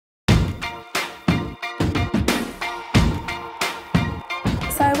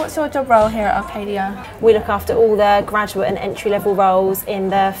what's your job role here at Arcadia? We look after all the graduate and entry-level roles in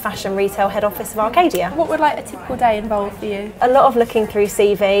the fashion retail head office of Arcadia. What would like a typical day involve for you? A lot of looking through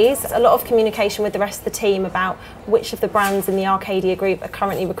CVs, a lot of communication with the rest of the team about which of the brands in the Arcadia group are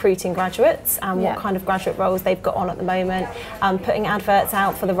currently recruiting graduates and what kind of graduate roles they've got on at the moment, putting adverts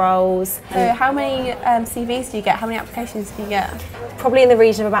out for the roles. So how many CVs do you get? How many applications do you get? Probably in the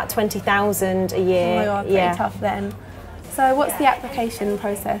region of about 20,000 a year. Oh my God, pretty tough then. So what's the application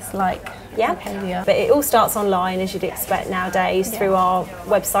process like? But it all starts online, as you'd expect nowadays, through our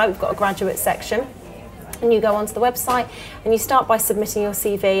website. We've got a graduate section. And you go onto the website and you start by submitting your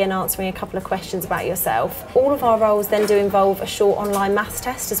CV and answering a couple of questions about yourself. All of our roles then do involve a short online maths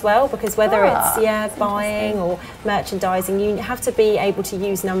test as well, because whether it's buying or merchandising, you have to be able to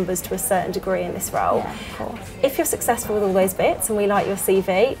use numbers to a certain degree in this role. Yeah, of course. If you're successful with all those bits and we like your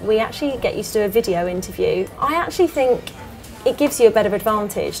CV, we actually get you to do a video interview. I actually think it gives you a better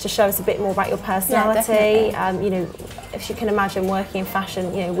advantage to show us a bit more about your personality. You know, if you can imagine working in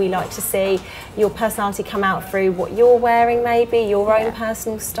fashion, you know, we like to see your personality come out through what you're wearing, maybe your own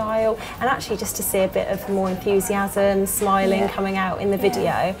personal style, and actually just to see a bit of more enthusiasm, smiling coming out in the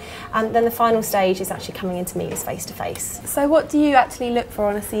video. And then the final stage is actually coming in to meet us face to face. So what do you actually look for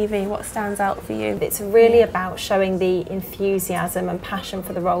on a CV? What stands out for you? It's really about showing the enthusiasm and passion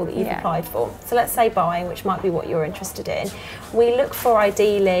for the role that you've applied for. So let's say buying, which might be what you're interested in. We look for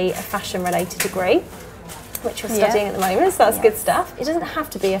ideally a fashion related degree, which you're studying at the moment, so that's good stuff. It doesn't have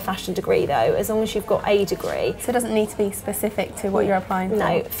to be a fashion degree though, as long as you've got a degree. So it doesn't need to be specific to what you're applying for?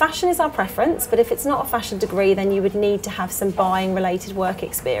 No, fashion is our preference, but if it's not a fashion degree, then you would need to have some buying related work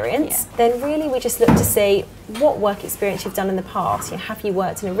experience. Then really we just look to see what work experience you've done in the past. You know, have you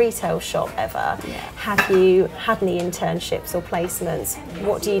worked in a retail shop ever? Have you had any internships or placements?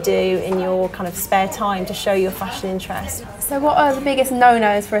 What do you do in your kind of spare time to show your fashion interest? So what are the biggest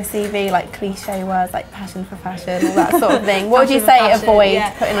no-nos for a CV, like cliche words like passion for fashion, all that sort of thing? What would you say avoid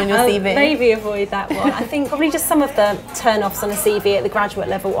putting on your CV? Maybe avoid that one. I think probably just some of the turn-offs on a CV at the graduate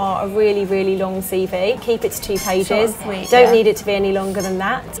level are a really, really long CV. Keep it to 2 pages. Sweet, Don't need it to be any longer than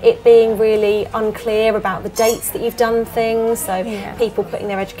that. It being really unclear about the dates that you've done things, so people putting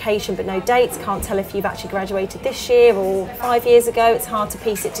their education but no dates, can't tell if you've actually graduated this year or 5 years ago. It's hard to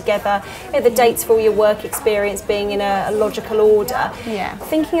piece it together. You know, the dates for all your work experience being in a logical order.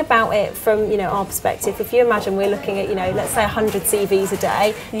 Thinking about it from, you know, our perspective, if you imagine we're looking at, you know, let's say 100 CVs a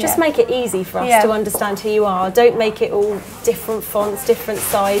day, just make it easy for us to understand who you are. Don't make it all different fonts, different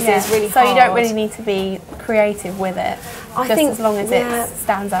sizes, really hard. So you don't really need to be creative with it, I think, as long as it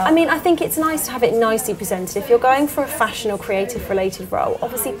stands out. I mean, I think it's nice to have it nicely presented. If you're going for a fashion or creative related role,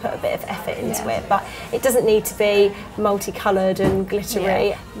 obviously put a bit of effort into it, but it doesn't need to be multicoloured and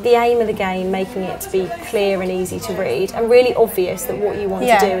glittery. The aim of the game, making it to be clear and easy to read and really obvious that what you want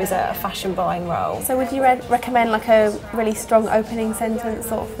to do is a fashion buying role. So would you recommend like a really strong opening sentence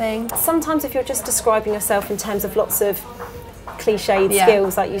sort of thing? Sometimes if you're just describing yourself in terms of lots of cliched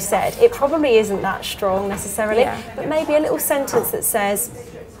skills, like you said, it probably isn't that strong necessarily, but maybe a little sentence that says,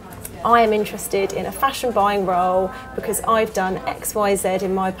 I am interested in a fashion buying role because I've done X, Y, Z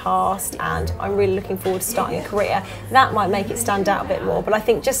in my past and I'm really looking forward to starting a career. That might make it stand out a bit more, but I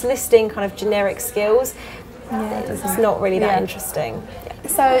think just listing kind of generic skills, it's not really that interesting.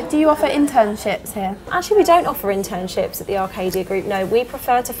 So do you offer internships here? Actually, we don't offer internships at the Arcadia Group, no. We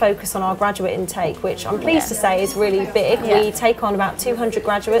prefer to focus on our graduate intake, which I'm pleased to say is really big. We take on about 200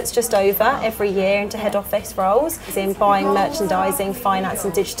 graduates, just over, every year into head office roles, in buying, merchandising, finance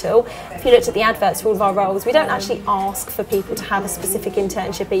and digital. If you looked at the adverts for all of our roles, we don't actually ask for people to have a specific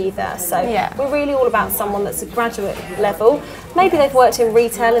internship either. So we're really all about someone that's a graduate level. Maybe they've worked in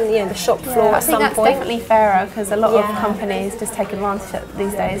retail and, you know, the shop floor at some point. I think that's definitely fairer, because a lot of companies just take advantage of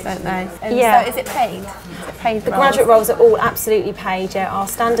these days, don't they? And so is it paid? Is it paid the graduate roles are all absolutely paid, Our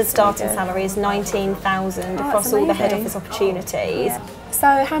standard starting salary is 19,000 across all the head office opportunities. So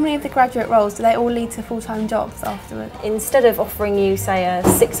how many of the graduate roles, do they all lead to full-time jobs afterwards? Instead of offering you, say, a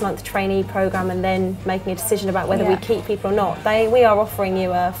 6-month trainee programme and then making a decision about whether we keep people or not, we are offering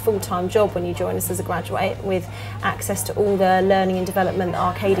you a full-time job when you join us as a graduate, with access to all the learning and development that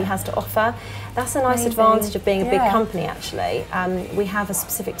Arcadia has to offer. That's a nice advantage of being a big company, actually. We have a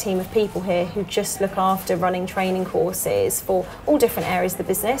specific team of people here who just look after running training courses for all different areas of the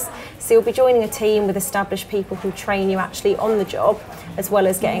business. So you'll be joining a team with established people who train you actually on the job, as well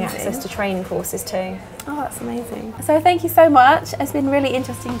as getting access to training courses too. Oh, that's amazing. So thank you so much. It's been really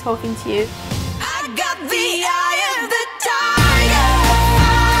interesting talking to you.